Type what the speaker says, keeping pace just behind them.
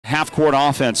half-court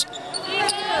offense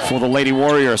for the Lady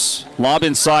Warriors. Lob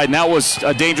inside, and that was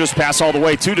a dangerous pass all the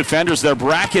way. Two defenders there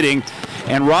bracketing,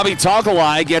 and Robey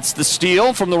Talkalai gets the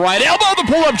steal from the right elbow. The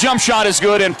pull-up jump shot is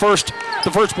good, and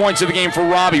the first points of the game for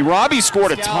Robey. Robey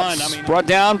scored a ton. Brought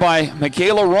down by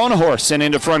Michaela Ronahorst and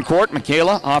into front court.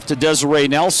 Michaela off to Desiree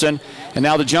Nelson, and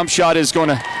now the jump shot is going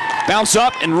to bounce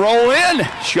up and roll in.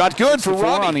 Shot good for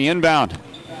Robey on the inbound.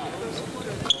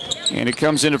 And it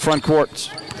comes into front court.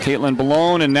 Caitlin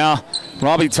Ballone, and now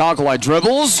Robey Talkalai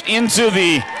dribbles into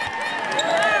the...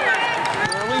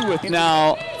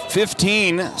 Now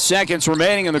 15 seconds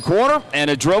remaining in the quarter, and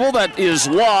a dribble that is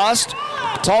lost.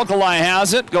 Talkalai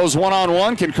has it, goes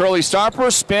one-on-one. Can Curly stop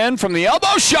her? Spin from the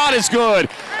elbow. Shot is good.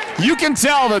 You can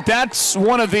tell that that's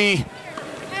one of the...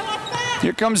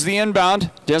 Here comes the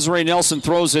inbound. Desiree Nelson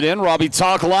throws it in. Robey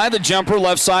Talkalai, the jumper,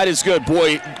 left side is good.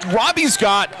 Boy, Robey's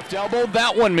got elbow.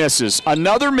 That one misses.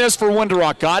 Another miss for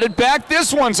Winterrock. Got it back.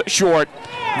 This one's short.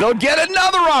 They'll get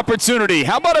another opportunity.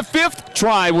 How about a fifth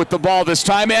try with the ball this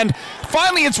time? And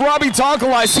finally, it's Robey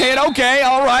Talkalai saying, okay,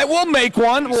 all right, we'll make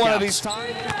one of these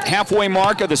times. Halfway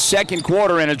mark of the second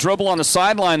quarter, and a dribble on the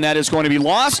sideline that is going to be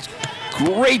lost.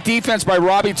 Great defense by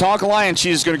Robey Talkalai, and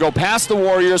she's going to go past the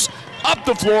Warriors, up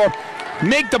the floor,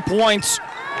 make the points,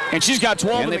 and she's got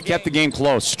 12. And they've kept the game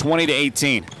close,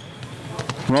 20-18.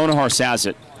 Ronahorst has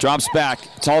it, drops back,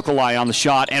 Talkalai on the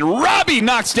shot, and Robey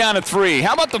knocks down a three.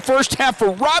 How about the first half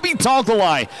for Robey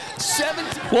Talkalai?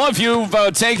 17. Well, if you've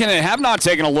have not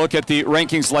taken a look at the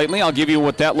rankings lately, I'll give you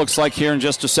what that looks like here in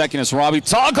just a second as Robey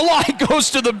Talkalai goes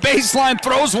to the baseline,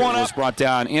 throws one up. Brought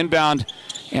down, inbound,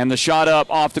 and the shot up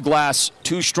off the glass.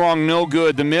 Too strong, no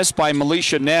good. The miss by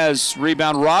Melisha Nez.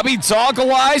 Rebound, Robey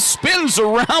Talkalai spins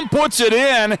around, puts it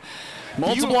in.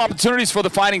 Multiple opportunities for the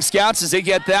Fighting Scouts as they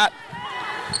get that.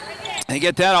 They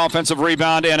get that offensive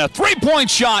rebound, and a three-point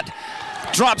shot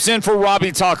drops in for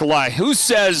Robey Talkalai. Who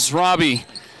says Robey,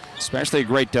 especially a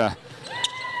great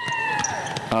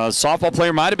softball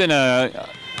player, might have been a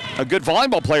good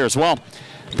volleyball player as well.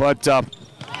 But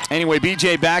anyway,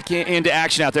 BJ back into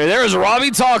action out there. There's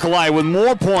Robey Talkalai with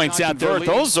more points out there.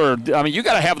 Those are, I mean, you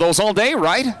got to have those all day,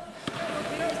 right?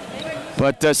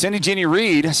 But Cindy Jeannie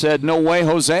Reed said, no way,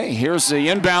 Jose. Here's the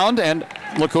inbound, and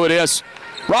look who it is.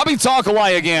 Robey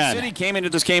Talkalai again. City came into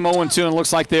this game 0-2, and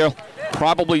looks like they'll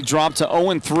probably drop to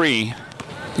 0-3.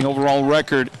 The overall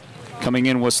record coming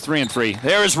in was 3-3.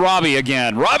 There's Robey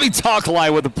again. Robey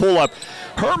Talkalai with the pull-up.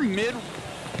 Her mid.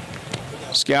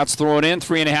 Scouts throw it in,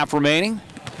 3.5 remaining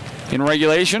in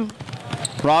regulation.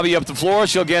 Robey up the floor.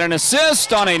 She'll get an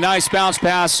assist on a nice bounce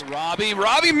pass.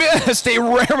 Robey missed a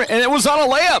rare, and it was on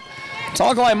a layup.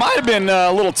 Talkalai might have been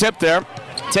a little tip there.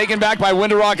 Taken back by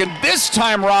Winterrock, and this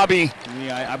time Robey.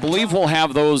 I believe we'll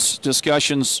have those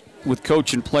discussions with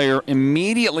coach and player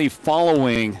immediately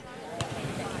following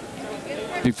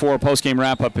before a post-game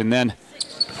wrap-up, and then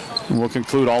we'll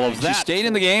conclude all of that. She stayed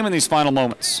in the game in these final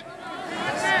moments.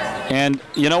 And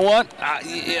you know what?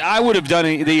 I would have done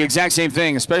the exact same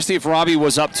thing, especially if Robey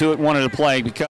was up to it, wanted to play, because